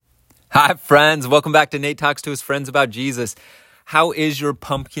Hi, friends. Welcome back to Nate Talks to his friends about Jesus. How is your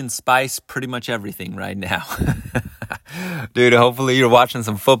pumpkin spice? Pretty much everything right now. Dude, hopefully you're watching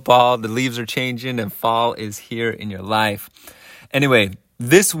some football. The leaves are changing and fall is here in your life. Anyway,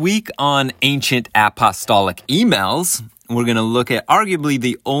 this week on Ancient Apostolic Emails, we're going to look at arguably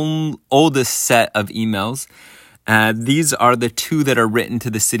the oldest set of emails. These are the two that are written to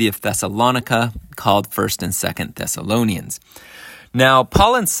the city of Thessalonica, called 1st and 2nd Thessalonians. Now,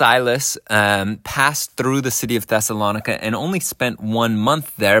 Paul and Silas passed through the city of Thessalonica and only spent 1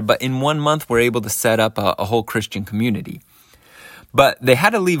 month there, but in 1 month were able to set up a whole Christian community. But they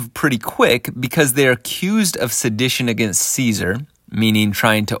had to leave pretty quick because they're accused of sedition against Caesar, meaning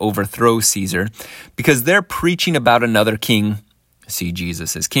trying to overthrow Caesar, because they're preaching about another king, see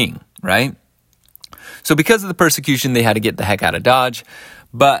Jesus as king, right? So because of the persecution, they had to get the heck out of Dodge.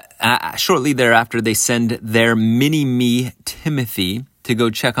 But shortly thereafter, they send their mini-me, Timothy, to go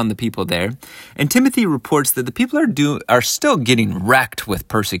check on the people there. And Timothy reports that the people are still getting wrecked with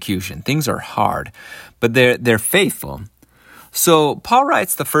persecution. Things are hard, but they're faithful. So Paul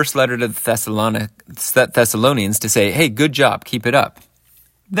writes the first letter to the Thessalonians to say, hey, good job, keep it up.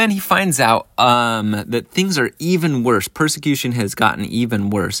 Then he finds out that things are even worse. Persecution has gotten even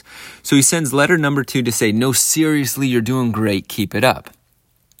worse. So he sends letter number 2 to say, no, seriously, you're doing great, keep it up.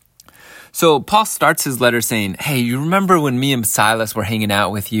 So Paul starts his letter saying, hey, you remember when me and Silas were hanging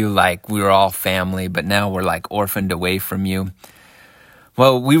out with you, like we were all family, but now we're like orphaned away from you?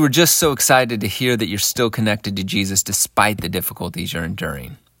 Well, we were just so excited to hear that you're still connected to Jesus despite the difficulties you're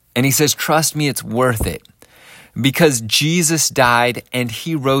enduring. And he says, trust me, it's worth it because Jesus died and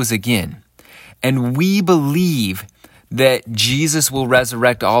he rose again. And we believe that Jesus will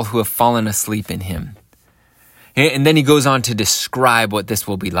resurrect all who have fallen asleep in him. And then he goes on to describe what this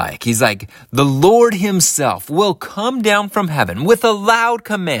will be like. He's like, the Lord himself will come down from heaven with a loud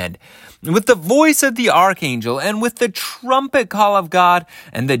command, with the voice of the archangel, and with the trumpet call of God,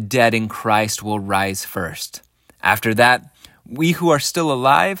 and the dead in Christ will rise first. After that, we who are still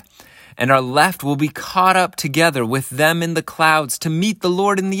alive and are left will be caught up together with them in the clouds to meet the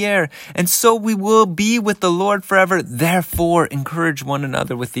Lord in the air. And so we will be with the Lord forever. Therefore, encourage one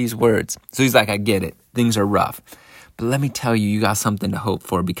another with these words. So he's like, I get it. Things are rough. But let me tell you, you got something to hope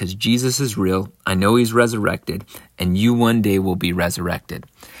for because Jesus is real. I know he's resurrected and you one day will be resurrected.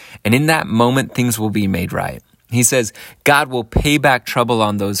 And in that moment, things will be made right. He says, God will pay back trouble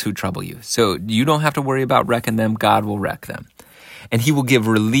on those who trouble you. So you don't have to worry about wrecking them. God will wreck them. And he will give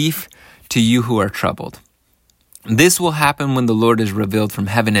relief to you who are troubled. This will happen when the Lord is revealed from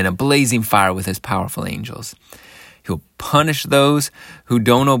heaven in a blazing fire with his powerful angels. He'll punish those who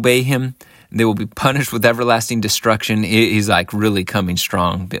don't obey him. They will be punished with everlasting destruction. He's like really coming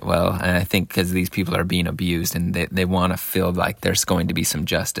strong. Well, and I think because these people are being abused and they want to feel like there's going to be some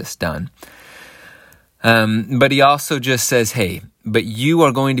justice done. But he also just says, hey, but you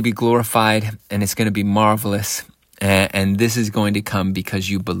are going to be glorified and it's going to be marvelous. And this is going to come because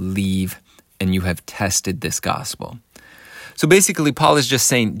you believe and you have tested this gospel. So basically, Paul is just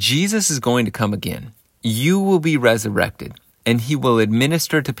saying, Jesus is going to come again. You will be resurrected, and he will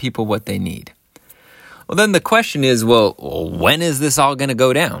administer to people what they need. Well, then the question is, well, when is this all going to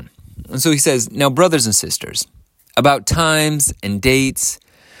go down? And so he says, now, brothers and sisters, about times and dates,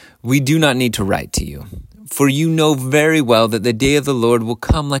 we do not need to write to you. For you know very well that the day of the Lord will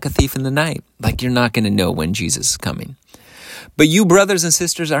come like a thief in the night. Like you're not going to know when Jesus is coming. But you, brothers and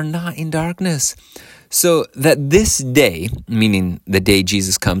sisters, are not in darkness. So that this day, meaning the day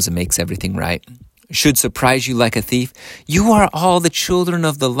Jesus comes and makes everything right, should surprise you like a thief. You are all the children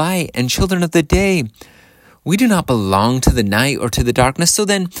of the light and children of the day. We do not belong to the night or to the darkness. So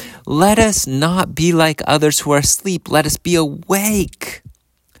then let us not be like others who are asleep. Let us be awake.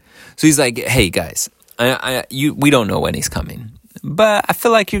 So he's like, hey guys, we don't know when he's coming, but I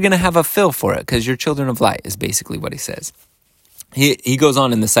feel like you're going to have a feel for it because you're children of light is basically what he says. He goes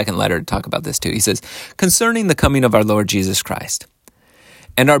on in the second letter to talk about this too. He says, concerning the coming of our Lord Jesus Christ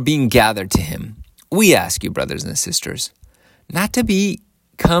and our being gathered to him, we ask you, brothers and sisters, not to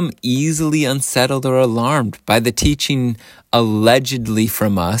become easily unsettled or alarmed by the teaching allegedly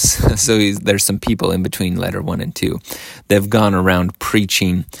from us. So there's some people in between letter 1 and 2 that have gone around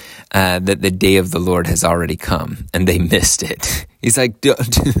preaching that the day of the Lord has already come and they missed it. He's like, can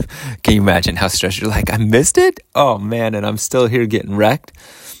you imagine how stressed you're like, I missed it? Oh man, and I'm still here getting wrecked.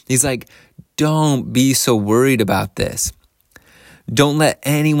 He's like, don't be so worried about this. Don't let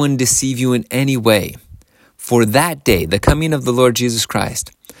anyone deceive you in any way. For that day, the coming of the Lord Jesus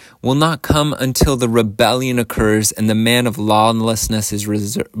Christ, will not come until the rebellion occurs and the man of lawlessness is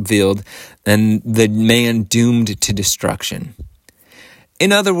revealed and the man doomed to destruction.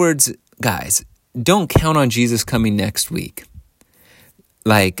 In other words, guys, don't count on Jesus coming next week.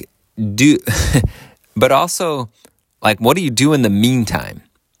 But also, what do you do in the meantime?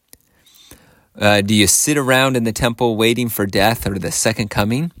 Do you sit around in the temple waiting for death or the second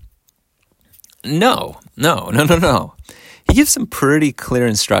coming? No. He gives some pretty clear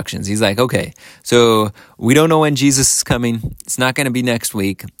instructions. He's like, okay, so we don't know when Jesus is coming. It's not going to be next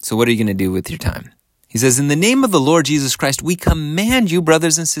week. So what are you going to do with your time? He says, in the name of the Lord Jesus Christ, we command you,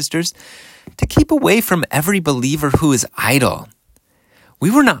 brothers and sisters, to keep away from every believer who is idle.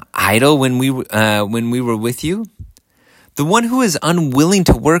 We were not idle when we were with you. The one who is unwilling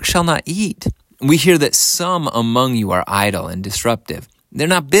to work shall not eat. We hear that some among you are idle and disruptive. They're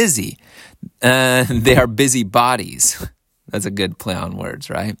not busy. They are busy bodies. That's a good play on words,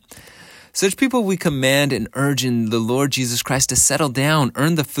 right? Such people we command and urge in the Lord Jesus Christ to settle down,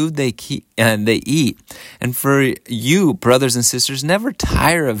 earn the food they eat. And for you, brothers and sisters, never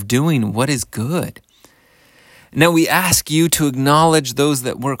tire of doing what is good. Now we ask you to acknowledge those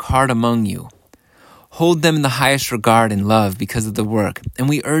that work hard among you. Hold them in the highest regard and love because of the work. And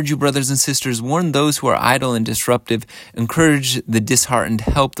we urge you, brothers and sisters, warn those who are idle and disruptive, encourage the disheartened,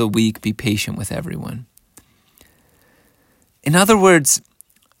 help the weak, be patient with everyone. In other words,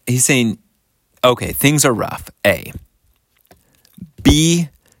 he's saying, okay, things are rough, A. B,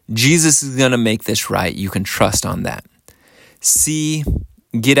 Jesus is going to make this right. You can trust on that. C,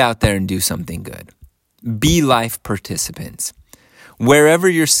 get out there and do something good. Be life participants. Wherever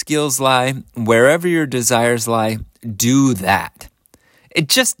your skills lie, wherever your desires lie, do that. It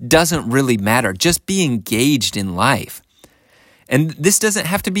just doesn't really matter. Just be engaged in life. And this doesn't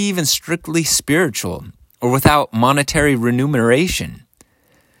have to be even strictly spiritual or without monetary remuneration.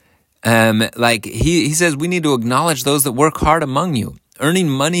 He says we need to acknowledge those that work hard among you. Earning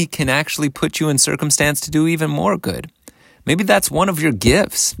money can actually put you in circumstance to do even more good. Maybe that's one of your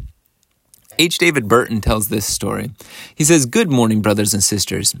gifts. H. David Burton tells this story. He says, good morning, brothers and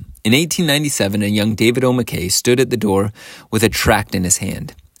sisters. In 1897, a young David O. McKay stood at the door with a tract in his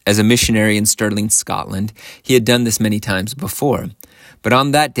hand. As a missionary in Stirling, Scotland, he had done this many times before. But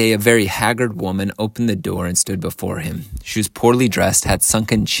on that day, a very haggard woman opened the door and stood before him. She was poorly dressed, had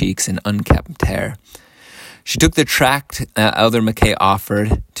sunken cheeks and unkempt hair. She took the tract Elder McKay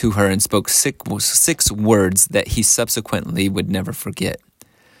offered to her and spoke six words that he subsequently would never forget.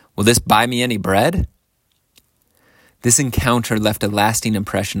 Will this buy me any bread? This encounter left a lasting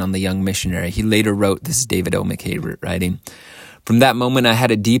impression on the young missionary. He later wrote, this is David O. McKay writing, from that moment I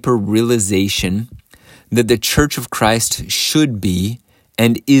had a deeper realization that the Church of Christ should be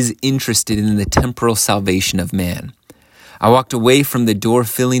and is interested in the temporal salvation of man. I walked away from the door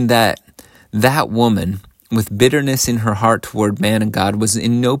feeling that woman, with bitterness in her heart toward man and God, was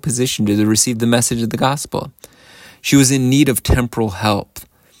in no position to receive the message of the gospel. She was in need of temporal help.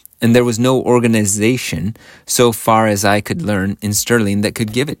 And there was no organization, so far as I could learn, in Stirling that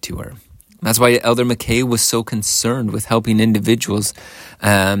could give it to her. That's why Elder McKay was so concerned with helping individuals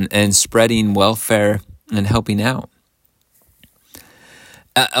and spreading welfare and helping out.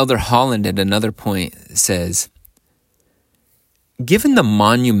 Elder Holland at another point says, given the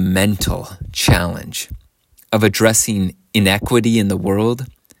monumental challenge of addressing inequity in the world,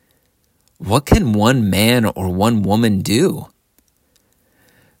 what can one man or one woman do?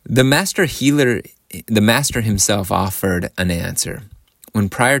 The master himself offered an answer. When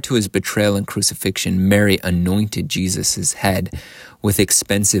prior to his betrayal and crucifixion, Mary anointed Jesus' head with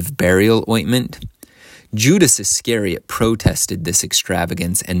expensive burial ointment, Judas Iscariot protested this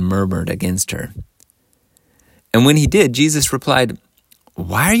extravagance and murmured against her. And when he did, Jesus replied,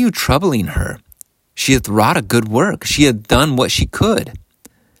 why are you troubling her? She hath wrought a good work. She hath done what she could.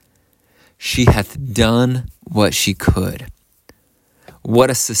 She hath done what she could.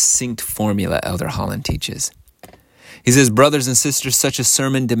 What a succinct formula Elder Holland teaches. He says, brothers and sisters, such a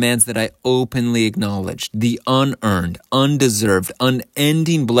sermon demands that I openly acknowledge the unearned, undeserved,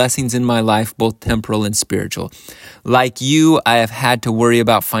 unending blessings in my life, both temporal and spiritual. Like you, I have had to worry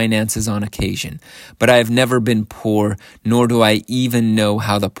about finances on occasion, but I have never been poor, nor do I even know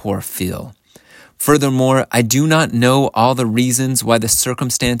how the poor feel. Furthermore, I do not know all the reasons why the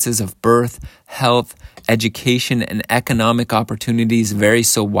circumstances of birth, health, education, and economic opportunities vary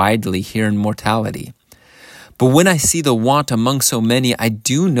so widely here in mortality. But when I see the want among so many, I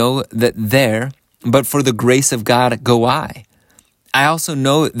do know that there, but for the grace of God, go I. I also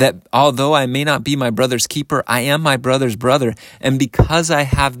know that although I may not be my brother's keeper, I am my brother's brother, and because I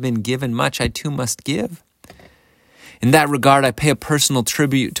have been given much, I too must give. In that regard, I pay a personal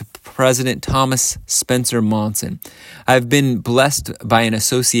tribute to President Thomas Spencer Monson. I've been blessed by an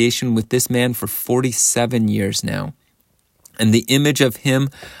association with this man for 47 years now. And the image of him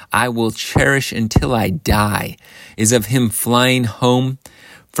I will cherish until I die is of him flying home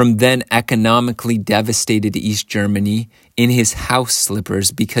from then economically devastated East Germany in his house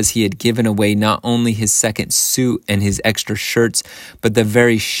slippers because he had given away not only his second suit and his extra shirts, but the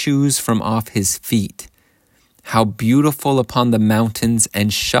very shoes from off his feet. How beautiful upon the mountains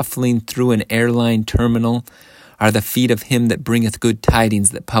and shuffling through an airline terminal are the feet of him that bringeth good tidings,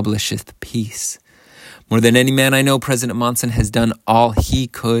 that publisheth peace. More than any man I know, President Monson has done all he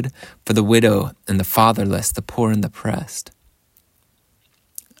could for the widow and the fatherless, the poor and the oppressed.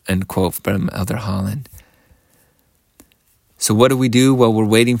 End quote from Elder Holland. So what do we do while we're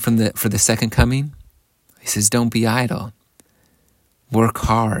waiting for the second coming? He says, don't be idle. Work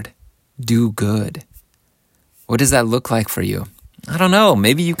hard. Do good. What does that look like for you? I don't know.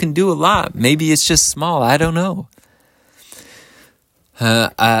 Maybe you can do a lot. Maybe it's just small. I don't know.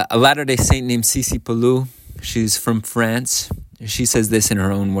 A Latter-day Saint named Cici Palou, she's from France. She says this in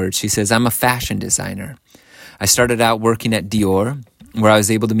her own words. She says, I'm a fashion designer. I started out working at Dior, where I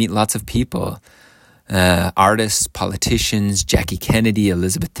was able to meet lots of people. Artists, politicians, Jackie Kennedy,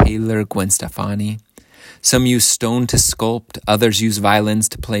 Elizabeth Taylor, Gwen Stefani. Some use stone to sculpt. Others use violins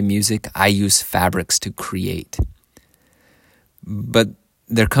to play music. I use fabrics to create. But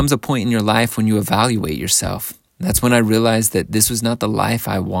there comes a point in your life when you evaluate yourself. That's when I realized that this was not the life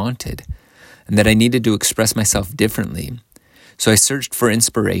I wanted and that I needed to express myself differently. So I searched for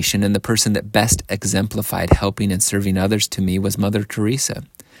inspiration, and the person that best exemplified helping and serving others to me was Mother Teresa.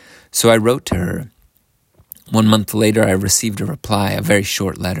 So I wrote to her. 1 month later, I received a reply, a very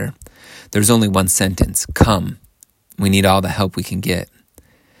short letter. There's only one sentence: come. We need all the help we can get.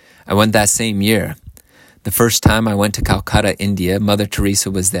 I went that same year. The first time I went to Calcutta, India, Mother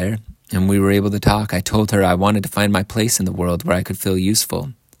Teresa was there, and we were able to talk. I told her I wanted to find my place in the world where I could feel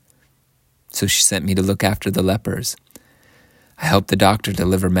useful. So she sent me to look after the lepers. I helped the doctor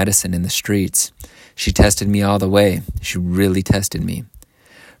deliver medicine in the streets. She tested me all the way. She really tested me.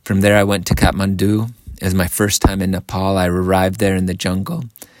 From there, I went to Kathmandu. It was my first time in Nepal. I arrived there in the jungle.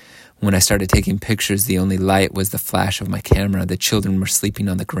 When I started taking pictures, the only light was the flash of my camera. The children were sleeping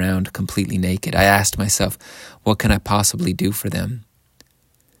on the ground, completely naked. I asked myself, what can I possibly do for them?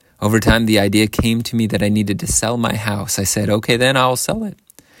 Over time, the idea came to me that I needed to sell my house. I said, okay, then I'll sell it.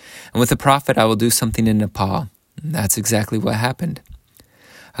 And with the profit, I will do something in Nepal. And that's exactly what happened.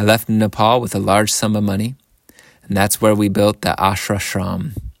 I left Nepal with a large sum of money, and that's where we built the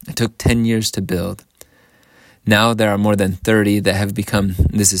ashram. It took 10 years to build. Now there are more than 30 that have become,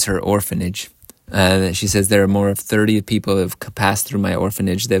 this is her orphanage. She says there are more of 30 people who have passed through my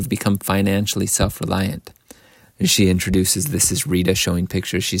orphanage that have become financially self-reliant. She introduces, this is Rita showing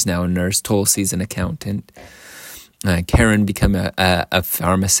pictures. She's now a nurse. Tulsi's an accountant. Karen became a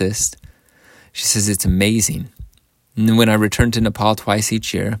pharmacist. She says it's amazing. And when I return to Nepal twice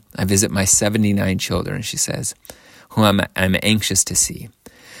each year, I visit my 79 children, she says, who I'm anxious to see.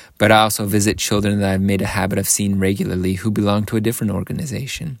 But I also visit children that I've made a habit of seeing regularly who belong to a different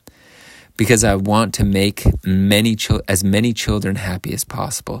organization, because I want to make as many children happy as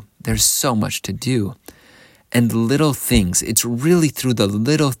possible. There's so much to do. And little things, it's really through the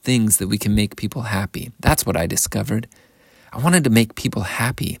little things that we can make people happy. That's what I discovered. I wanted to make people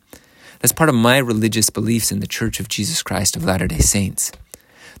happy. That's part of my religious beliefs in the Church of Jesus Christ of Latter-day Saints.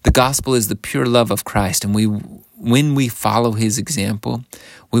 The gospel is the pure love of Christ, and when we follow his example,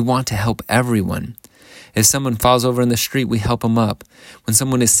 we want to help everyone. If someone falls over in the street, we help them up. When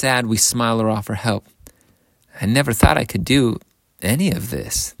someone is sad, we smile or offer help. I never thought I could do any of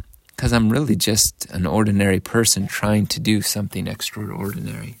this, because I'm really just an ordinary person trying to do something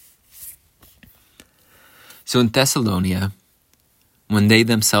extraordinary. So in Thessalonia, when they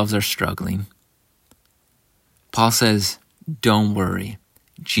themselves are struggling, Paul says, don't worry,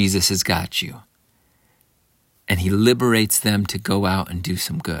 Jesus has got you. And he liberates them to go out and do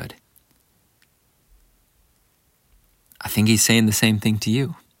some good. I think he's saying the same thing to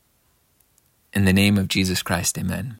you. In the name of Jesus Christ, amen.